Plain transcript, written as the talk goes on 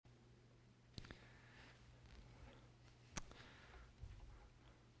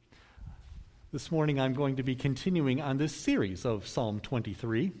This morning I'm going to be continuing on this series of Psalm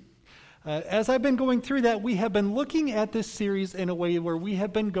 23. As I've been going through that, we have been looking at this series in a way where we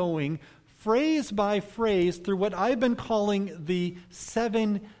have been going phrase by phrase through what I've been calling the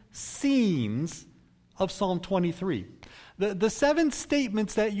 7 scenes of Psalm 23. The 7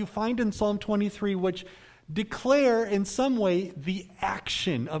 statements that you find in Psalm 23 which declare in some way the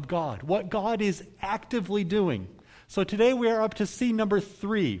action of God, what God is actively doing. So today we are up to scene number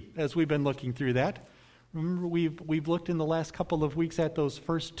 3 as we've been looking through that. Remember, we've looked in the last couple of weeks at those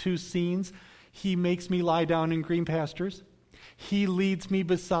first 2 scenes. He makes me lie down in green pastures. He leads me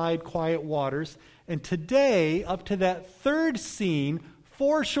beside quiet waters. And today, up to that 3rd scene,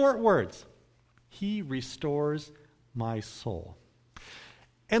 4 short words. He restores my soul.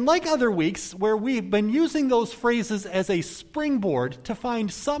 And like other weeks, where we've been using those phrases as a springboard to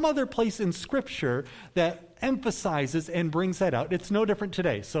find some other place in Scripture that emphasizes and brings that out, it's no different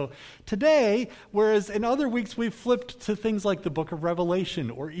today. So today, whereas in other weeks we've flipped to things like the book of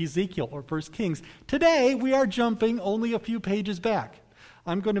Revelation or Ezekiel or 1 Kings, today we are jumping only a few pages back.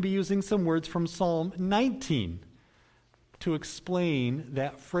 I'm going to be using some words from Psalm 19 to explain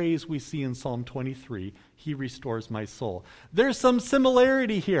that phrase we see in Psalm 23, he restores my soul. There's some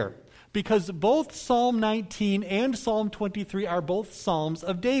similarity here because both Psalm 19 and Psalm 23 are both Psalms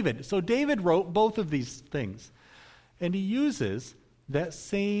of David. So David wrote both of these things, and he uses that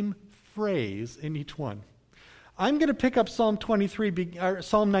same phrase in each one. I'm going to pick up Psalm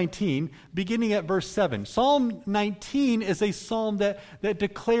 19, beginning at verse 7. Psalm 19 is a psalm that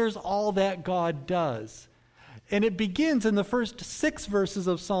declares all that God does. And it begins in the first 6 verses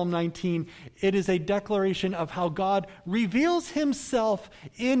of Psalm 19. It is a declaration of how God reveals himself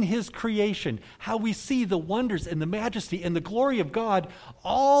in his creation, how we see the wonders and the majesty and the glory of God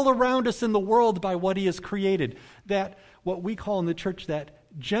all around us in the world by what he has created. That, what we call in the church, that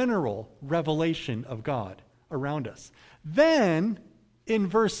general revelation of God around us. Then, in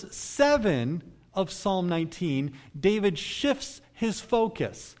verse 7 of Psalm 19, David shifts his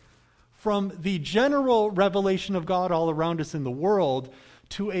focus from the general revelation of God all around us in the world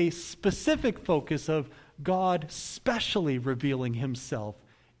to a specific focus of God specially revealing himself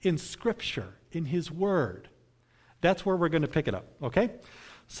in Scripture, in his Word. That's where we're going to pick it up, okay?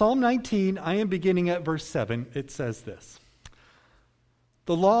 Psalm 19, I am beginning at verse 7. It says this: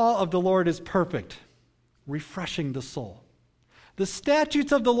 "The law of the Lord is perfect, refreshing the soul. The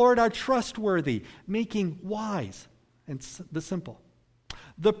statutes of the Lord are trustworthy, making wise and the simple.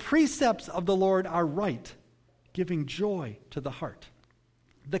 The precepts of the Lord are right, giving joy to the heart.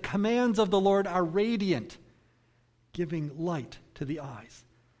 The commands of the Lord are radiant, giving light to the eyes.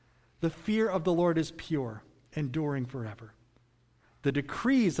 The fear of the Lord is pure, enduring forever. The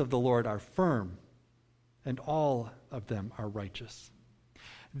decrees of the Lord are firm, and all of them are righteous.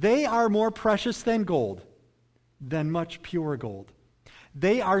 They are more precious than gold, than much pure gold.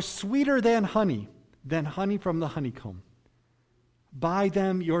 They are sweeter than honey from the honeycomb. By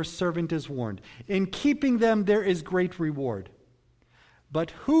them your servant is warned. In keeping them there is great reward.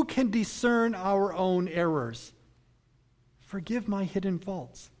 But who can discern our own errors? Forgive my hidden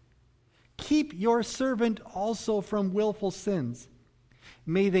faults. Keep your servant also from willful sins.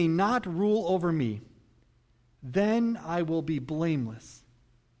 May they not rule over me. Then I will be blameless,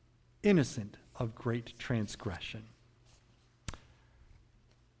 innocent of great transgression."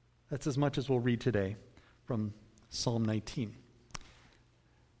 That's as much as we'll read today from Psalm 19.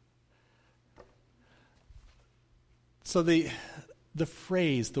 So the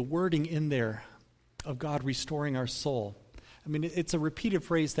phrase, the wording in there of God restoring our soul, I mean, it's a repeated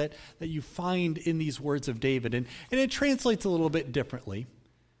phrase that you find in these words of David, and it translates a little bit differently.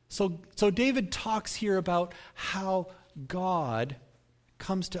 So David talks here about how God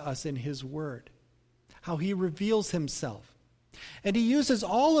comes to us in his word, how he reveals himself. And he uses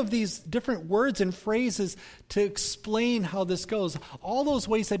all of these different words and phrases to explain how this goes. All those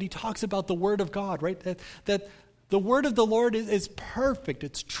ways that he talks about the word of God, right? That the word of the Lord is perfect,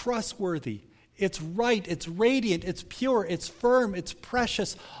 it's trustworthy, it's right, it's radiant, it's pure, it's firm, it's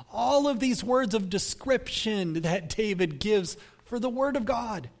precious. All of these words of description that David gives for the word of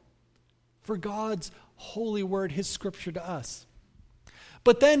God, for God's holy word, his scripture to us.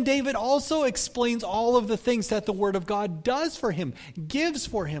 But then David also explains all of the things that the word of God does for him, gives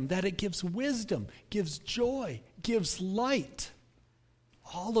for him, that it gives wisdom, gives joy, gives light.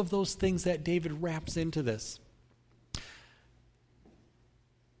 All of those things that David wraps into this.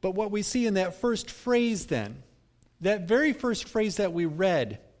 But what we see in that first phrase then, that very first phrase that we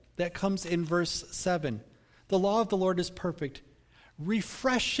read, that comes in verse 7, the law of the Lord is perfect,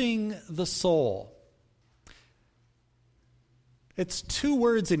 refreshing the soul. It's 2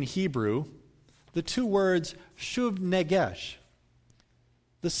 words in Hebrew the two words shuv negesh,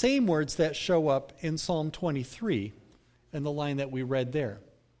 the same words that show up in Psalm 23 and the line that we read there.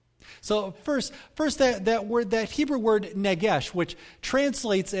 So first that word, that Hebrew word negesh, which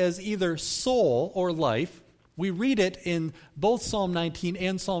translates as either soul or life. We read it in both Psalm 19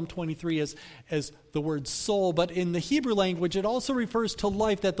 and Psalm 23 as the word soul, but in the Hebrew language it also refers to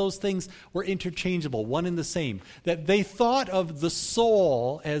life, that those things were interchangeable, one and the same. That they thought of the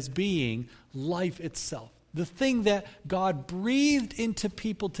soul as being life itself, the thing that God breathed into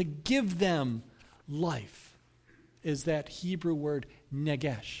people to give them life, is that Hebrew word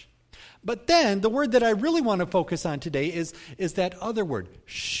negesh. But then the word that I really want to focus on today is that other word,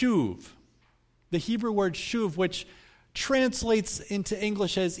 shuv. The Hebrew word shuv, which translates into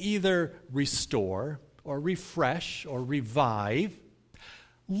English as either restore or refresh or revive.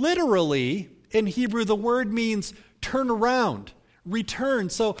 Literally, in Hebrew, the word means turn around, return.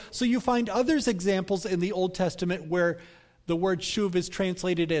 So you find others examples in the Old Testament where the word shuv is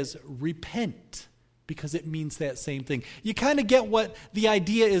translated as repent, because it means that same thing. You kind of get what the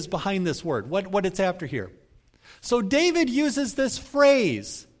idea is behind this word, what it's after here. So David uses this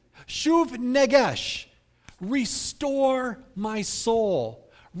phrase, shuv negesh, restore my soul,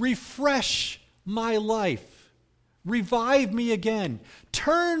 refresh my life, revive me again,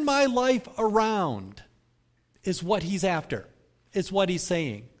 turn my life around, is what he's after, is what he's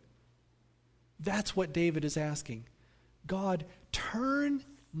saying. That's what David is asking. God, turn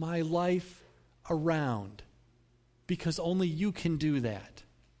my life around, because only you can do that.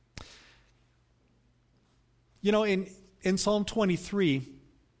 You know, in Psalm 23,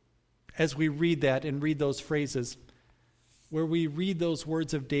 as we read that and read those phrases, where we read those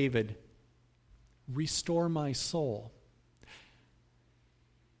words of David, restore my soul,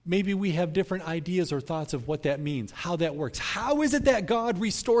 maybe we have different ideas or thoughts of what that means, how that works. How is it that God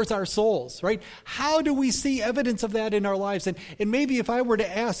restores our souls, right? How do we see evidence of that in our lives? And maybe if I were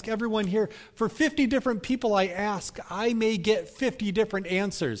to ask everyone here, for 50 different people I ask, I may get 50 different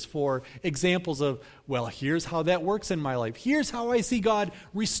answers for examples of, well, here's how that works in my life. Here's how I see God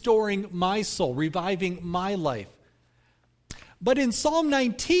restoring my soul, reviving my life. But in Psalm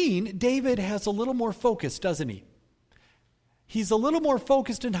 19, David has a little more focus, doesn't he? He's a little more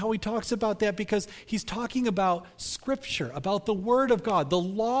focused in how he talks about that, because he's talking about Scripture, about the Word of God, the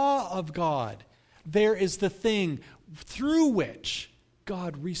law of God. There is the thing through which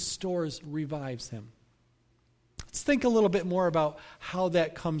God restores, revives him. Let's think a little bit more about how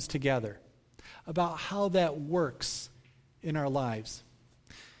that comes together, about how that works in our lives.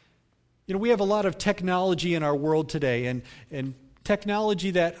 You know, we have a lot of technology in our world today, and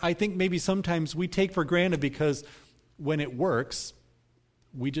technology that I think maybe sometimes we take for granted, because when it works,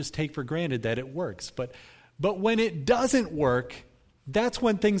 we just take for granted that it works. But when it doesn't work, that's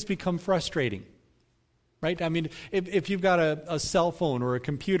when things become frustrating, right? I mean, if you've got a cell phone or a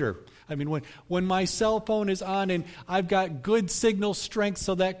computer, I mean, when my cell phone is on and I've got good signal strength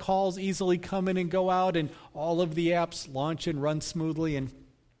so that calls easily come in and go out and all of the apps launch and run smoothly and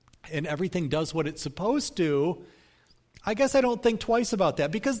everything does what it's supposed to, I guess I don't think twice about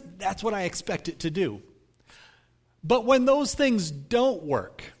that, because that's what I expect it to do. But when those things don't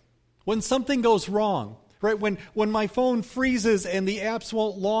work, when something goes wrong, right? When my phone freezes and the apps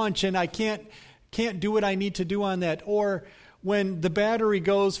won't launch and I can't do what I need to do on that, or when the battery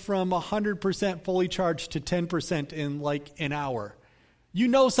goes from 100% fully charged to 10% in like an hour, you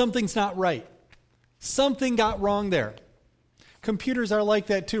know something's not right. Something got wrong there. Computers are like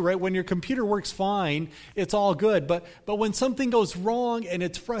that too, right? When your computer works fine, it's all good. But when something goes wrong and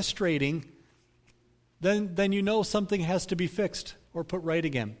it's frustrating, then you know something has to be fixed or put right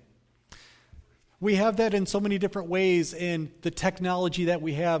again. We have that in so many different ways in the technology that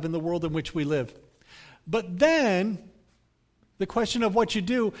we have in the world in which we live. But then, the question of what you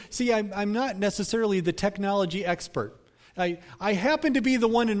do, see, I'm not necessarily the technology expert. I happen to be the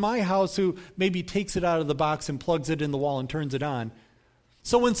one in my house who maybe takes it out of the box and plugs it in the wall and turns it on.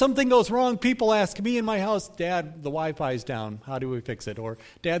 So when something goes wrong, people ask me in my house, Dad, the Wi-Fi's down. How do we fix it? Or,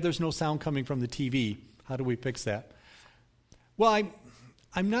 Dad, there's no sound coming from the TV. How do we fix that? Well,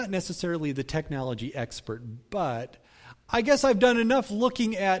 I'm not necessarily the technology expert, but I guess I've done enough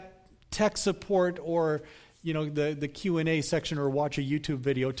looking at tech support or, you know, the Q&A section or watch a YouTube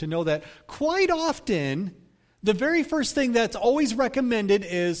video to know that quite often the very first thing that's always recommended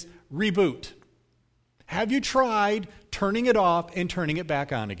is reboot. Have you tried turning it off and turning it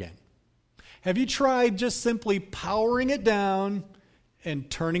back on again? Have you tried just simply powering it down and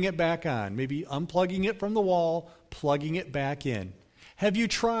turning it back on? Maybe unplugging it from the wall, plugging it back in. Have you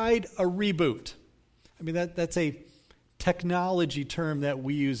tried a reboot? I mean, that's a technology term that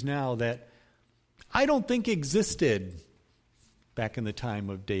we use now that I don't think existed back in the time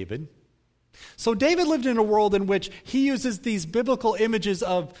of David. So David lived in a world in which he uses these biblical images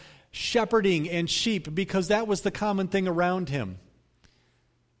of shepherding and sheep because that was the common thing around him.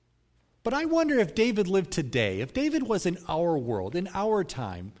 But I wonder if David lived today, if David was in our world, in our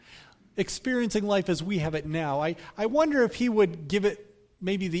time, experiencing life as we have it now, I wonder if he would give it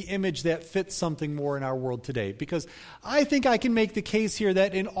maybe the image that fits something more in our world today. Because I think I can make the case here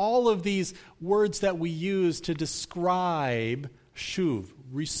that in all of these words that we use to describe shuv,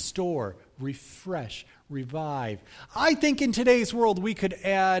 restore, refresh, revive, I think in today's world we could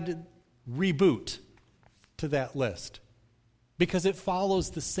add reboot to that list. Because it follows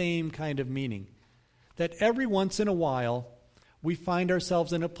the same kind of meaning. That every once in a while, we find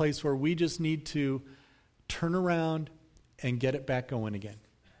ourselves in a place where we just need to turn around and get it back going again.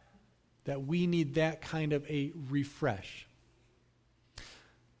 That we need that kind of a refresh.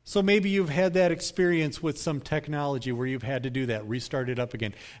 So maybe you've had that experience with some technology where you've had to do that, restart it up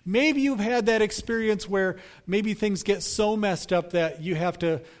again. Maybe you've had that experience where maybe things get so messed up that you have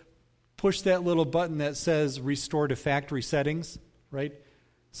to push that little button that says restore to factory settings, right?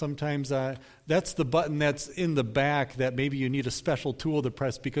 Sometimes that's the button that's in the back that maybe you need a special tool to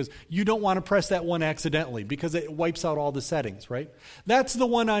press because you don't want to press that one accidentally because it wipes out all the settings, right? That's the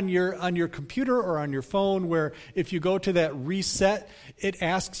one on your computer or on your phone where if you go to that reset, it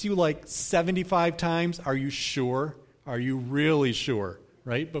asks you like 75 times, are you sure? Are you really sure,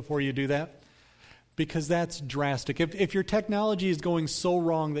 right? Before you do that. Because that's drastic. If your technology is going so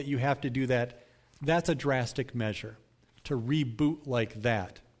wrong that you have to do that, that's a drastic measure to reboot like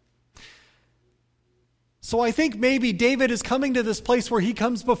that. So I think maybe David is coming to this place where he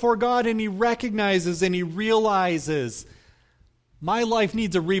comes before God and he recognizes and he realizes, my life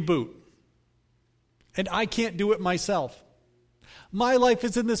needs a reboot. And I can't do it myself. My life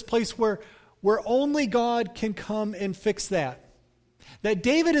is in this place where only God can come and fix that. That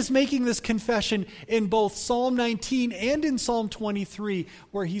David is making this confession in both Psalm 19 and in Psalm 23,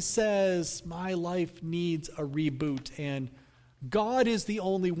 where he says, my life needs a reboot, and God is the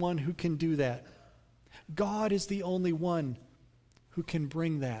only one who can do that. God is the only one who can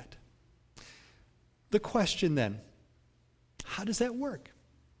bring that. The question then, how does that work?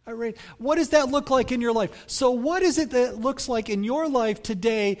 All right. What does that look like in your life? So what is it that looks like in your life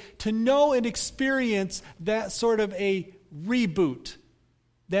today to know and experience that sort of a reboot?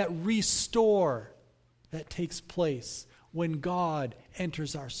 That restore that takes place when God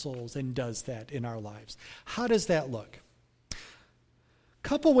enters our souls and does that in our lives. How does that look? A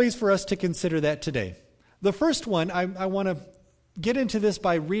couple ways for us to consider that today. The first one, I want to get into this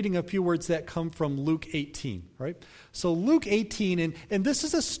by reading a few words that come from Luke 18, right? So Luke 18, and this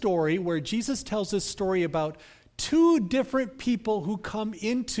is a story where Jesus tells this story about two different people who come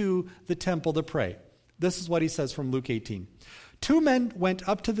into the temple to pray. This is what he says from Luke 18. 2 men went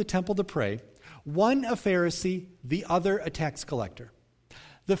up to the temple to pray, one a Pharisee, the other a tax collector.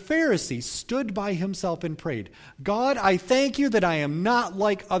 The Pharisee stood by himself and prayed, God, I thank you that I am not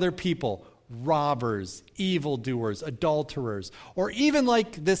like other people, robbers, evildoers, adulterers, or even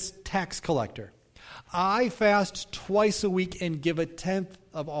like this tax collector. I fast twice a week and give 1/10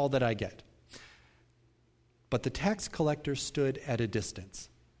 of all that I get. But the tax collector stood at a distance.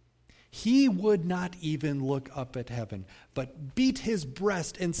 He would not even look up at heaven, but beat his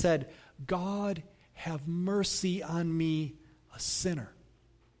breast and said, God, have mercy on me, a sinner.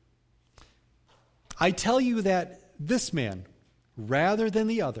 I tell you that this man, rather than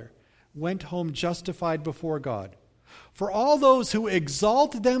the other, went home justified before God. For all those who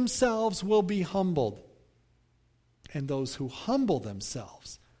exalt themselves will be humbled, and those who humble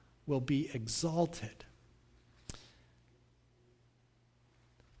themselves will be exalted.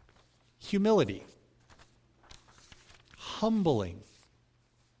 Humility, humbling.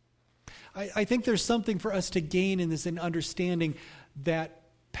 I think there's something for us to gain in this, in understanding that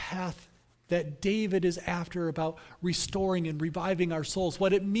path that David is after about restoring and reviving our souls,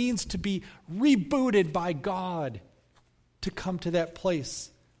 what it means to be rebooted by God, to come to that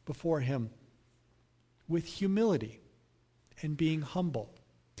place before him with humility and being humble.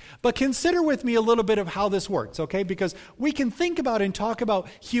 But consider with me a little bit of how this works, okay? Because we can think about and talk about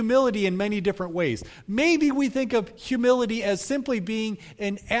humility in many different ways. Maybe we think of humility as simply being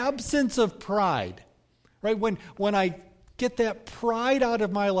an absence of pride, right? When I get that pride out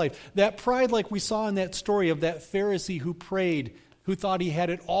of my life, that pride like we saw in that story of that Pharisee who prayed, who thought he had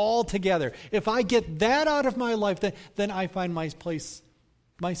it all together. If I get that out of my life, then I find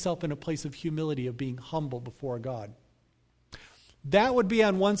myself in a place of humility, of being humble before God. That would be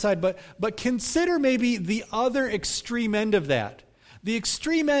on one side, but consider maybe the other extreme end of that. The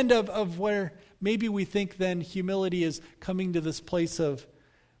extreme end of where maybe we think then humility is coming to this place of,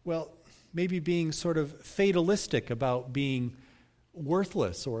 well, maybe being sort of fatalistic about being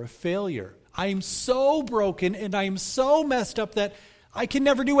worthless or a failure. I am so broken and I am so messed up that I can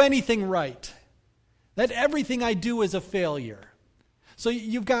never do anything right. That everything I do is a failure. So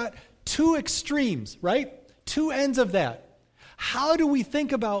you've got two extremes, right? Two ends of that. How do we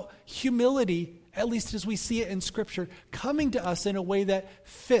think about humility, at least as we see it in Scripture, coming to us in a way that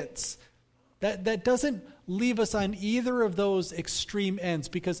fits, that doesn't leave us on either of those extreme ends,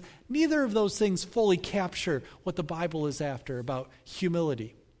 because neither of those things fully capture what the Bible is after about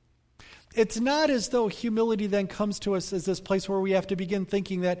humility. It's not as though humility then comes to us as this place where we have to begin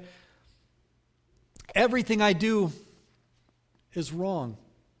thinking that everything I do is wrong,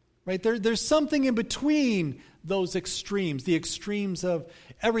 right? There's something in between those extremes, the extremes of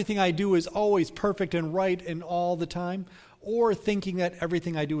everything I do is always perfect and right and all the time, or thinking that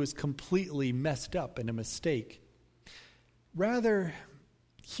everything I do is completely messed up and a mistake. Rather,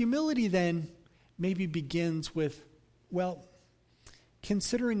 humility then maybe begins with, well,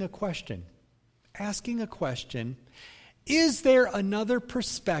 considering a question, asking a question, is there another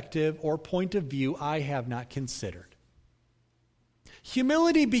perspective or point of view I have not considered?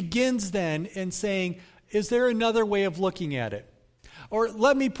 Humility begins then in saying, is there another way of looking at it? Or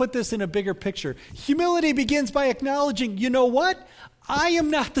let me put this in a bigger picture. Humility begins by acknowledging, you know what? I am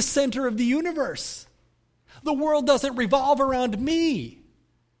not the center of the universe. The world doesn't revolve around me.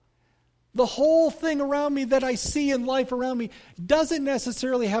 The whole thing around me that I see in life around me doesn't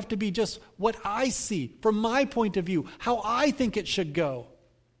necessarily have to be just what I see from my point of view, how I think it should go.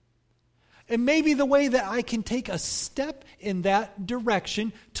 And maybe the way that I can take a step in that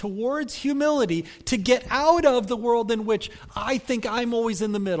direction towards humility to get out of the world in which I think I'm always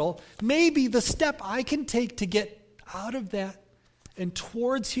in the middle, maybe the step I can take to get out of that and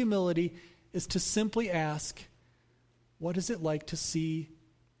towards humility is to simply ask, what is it like to see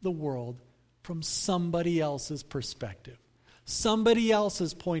the world from somebody else's perspective, somebody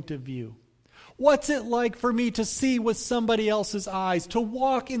else's point of view? What's it like for me to see with somebody else's eyes, to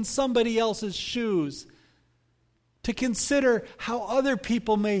walk in somebody else's shoes, to consider how other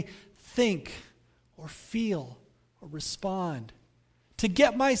people may think or feel or respond, to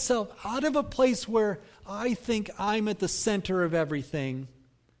get myself out of a place where I think I'm at the center of everything,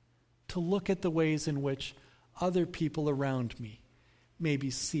 to look at the ways in which other people around me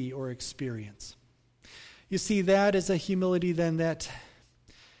maybe see or experience. You see, that is a humility then that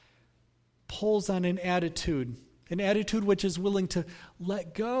pulls on an attitude which is willing to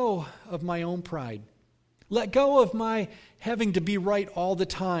let go of my own pride, let go of my having to be right all the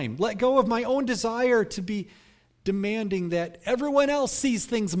time, let go of my own desire to be demanding that everyone else sees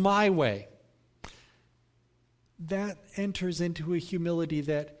things my way. That enters into a humility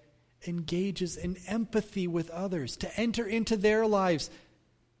that engages in empathy with others, to enter into their lives,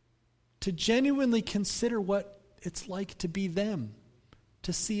 to genuinely consider what it's like to be them,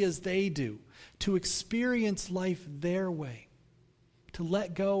 to see as they do, to experience life their way, to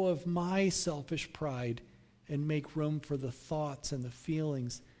let go of my selfish pride and make room for the thoughts and the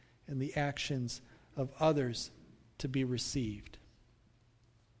feelings and the actions of others to be received.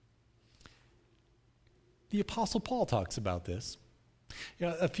 The Apostle Paul talks about this.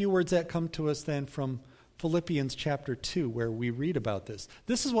 A few words that come to us then from Philippians chapter 2, where we read about this.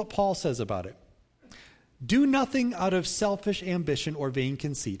 This is what Paul says about it. Do nothing out of selfish ambition or vain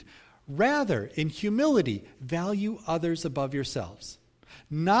conceit. Rather, in humility, value others above yourselves,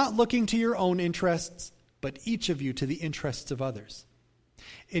 not looking to your own interests, but each of you to the interests of others.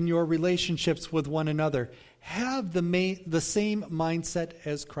 In your relationships with one another, have the same mindset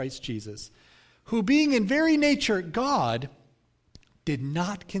as Christ Jesus, who being in very nature God, did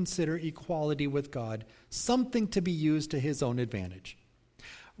not consider equality with God something to be used to his own advantage.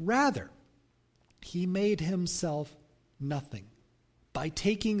 Rather, he made himself nothing by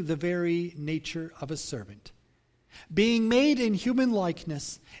taking the very nature of a servant, being made in human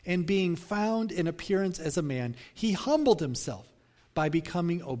likeness and being found in appearance as a man. He humbled himself by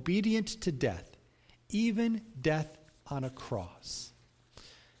becoming obedient to death, even death on a cross.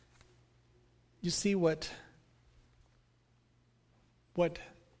 You see what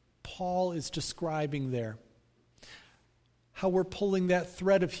Paul is describing there, how we're pulling that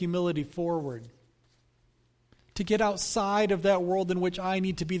thread of humility forward to get outside of that world in which I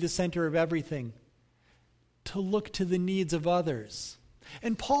need to be the center of everything, to look to the needs of others.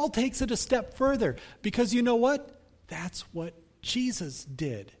 And Paul takes it a step further, because you know what? That's what Jesus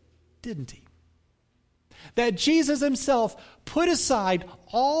did, didn't he? That Jesus himself put aside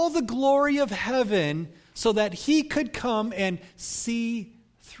all the glory of heaven so that he could come and see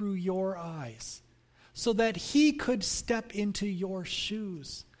through through your eyes, so that he could step into your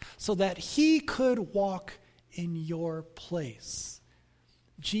shoes, so that he could walk in your place.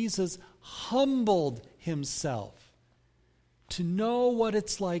 Jesus humbled himself to know what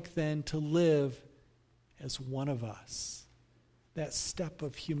it's like then to live as one of us. That step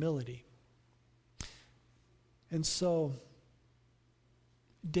of humility. And so,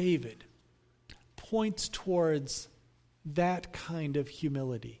 David points towards that kind of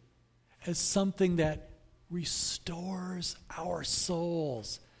humility as something that restores our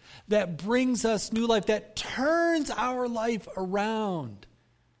souls, that brings us new life, that turns our life around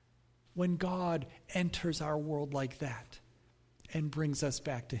when God enters our world like that and brings us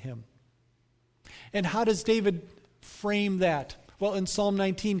back to him. And how does David frame that? Well, in Psalm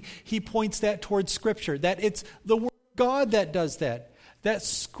 19, he points that towards Scripture, that it's the Word of God that does that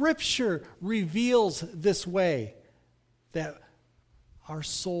Scripture reveals this way, that our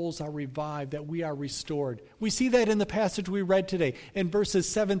souls are revived, that we are restored. We see that in the passage we read today, in verses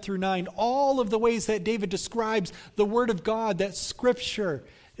 7 through 9, all of the ways that David describes the Word of God, that Scripture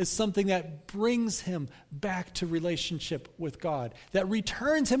is something that brings him back to relationship with God, that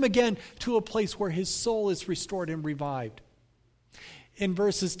returns him again to a place where his soul is restored and revived. In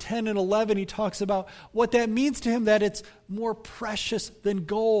verses 10 and 11, he talks about what that means to him, that it's more precious than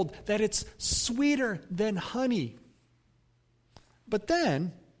gold, that it's sweeter than honey. But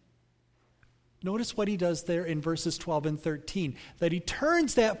then, notice what he does there in verses 12 and 13, that he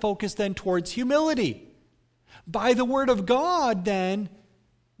turns that focus then towards humility. By the Word of God, then,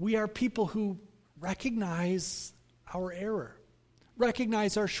 we are people who recognize our error,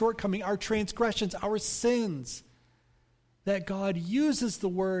 recognize our shortcoming, our transgressions, our sins, that God uses the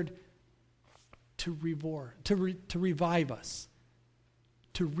Word to revive us,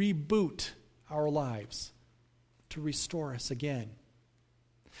 to reboot our lives, to restore us again.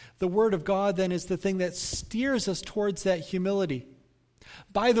 The Word of God, then, is the thing that steers us towards that humility.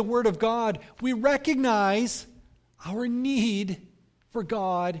 By the Word of God, we recognize our need for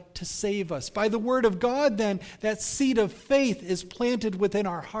God to save us. By the Word of God, then, that seed of faith is planted within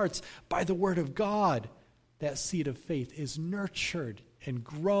our hearts. By the Word of God, that seed of faith is nurtured and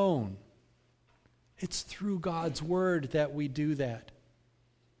grown. It's through God's Word that we do that.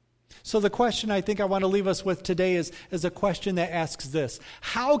 So the question I think I want to leave us with today is a question that asks this: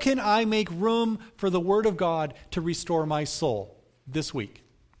 how can I make room for the Word of God to restore my soul this week?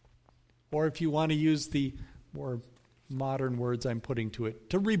 Or if you want to use the more modern words I'm putting to it,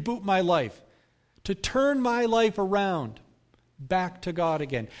 to reboot my life, to turn my life around back to God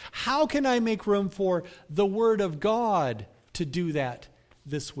again. How can I make room for the Word of God to do that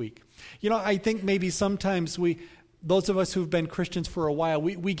this week? I think maybe sometimes those of us who've been Christians for a while,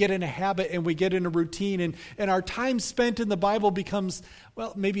 we get in a habit and we get in a routine, and our time spent in the Bible becomes,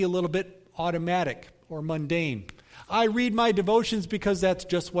 well, maybe a little bit automatic or mundane. I read my devotions because that's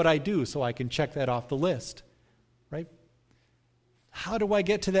just what I do, so I can check that off the list, right? How do I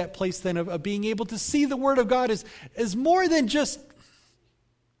get to that place then of being able to see the Word of God as more than just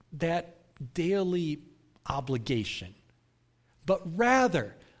that daily obligation, but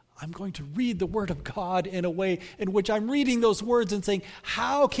rather I'm going to read the Word of God in a way in which I'm reading those words and saying,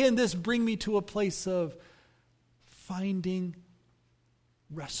 how can this bring me to a place of finding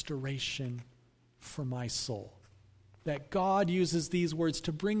restoration for my soul? That God uses these words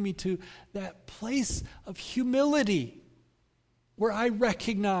to bring me to that place of humility where I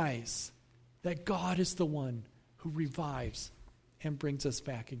recognize that God is the one who revives and brings us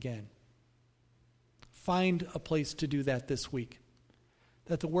back again. Find a place to do that this week.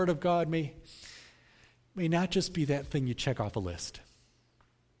 That the Word of God may not just be that thing you check off a list,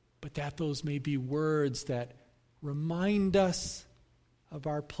 but that those may be words that remind us of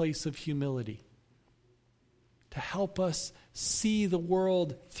our place of humility, to help us see the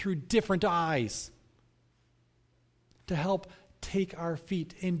world through different eyes, to help take our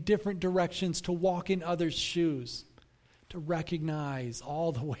feet in different directions, to walk in others' shoes, to recognize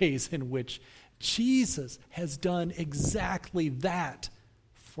all the ways in which Jesus has done exactly that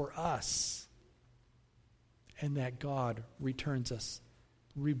for us, and that God returns us,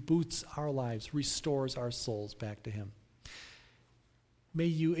 reboots our lives, restores our souls back to Him. May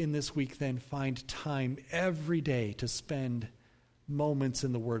you in this week then find time every day to spend moments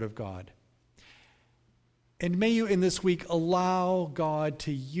in the Word of God. And may you in this week allow God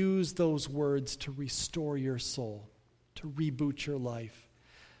to use those words to restore your soul, to reboot your life,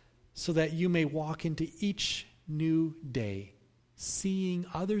 so that you may walk into each new day seeing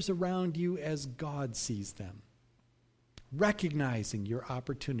others around you as God sees them, recognizing your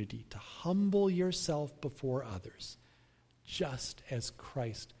opportunity to humble yourself before others, just as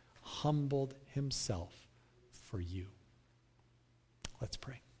Christ humbled himself for you. Let's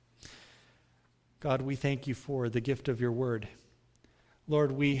pray. God, we thank you for the gift of your word.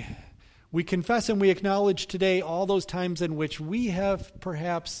 Lord, we confess and we acknowledge today all those times in which we have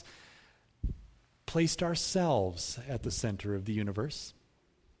perhaps placed ourselves at the center of the universe.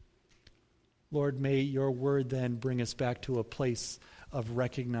 Lord, may your word then bring us back to a place of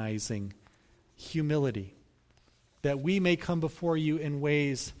recognizing humility, that we may come before you in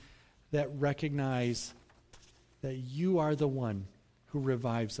ways that recognize that you are the one who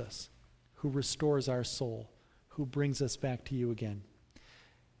revives us, who restores our soul, who brings us back to you again.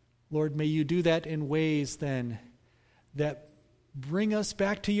 Lord, may you do that in ways then that bring us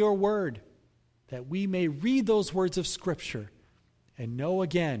back to your word, that we may read those words of Scripture and know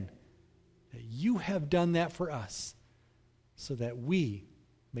again that you have done that for us so that we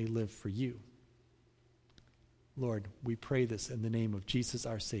may live for you. Lord, we pray this in the name of Jesus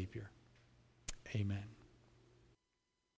our Savior. Amen.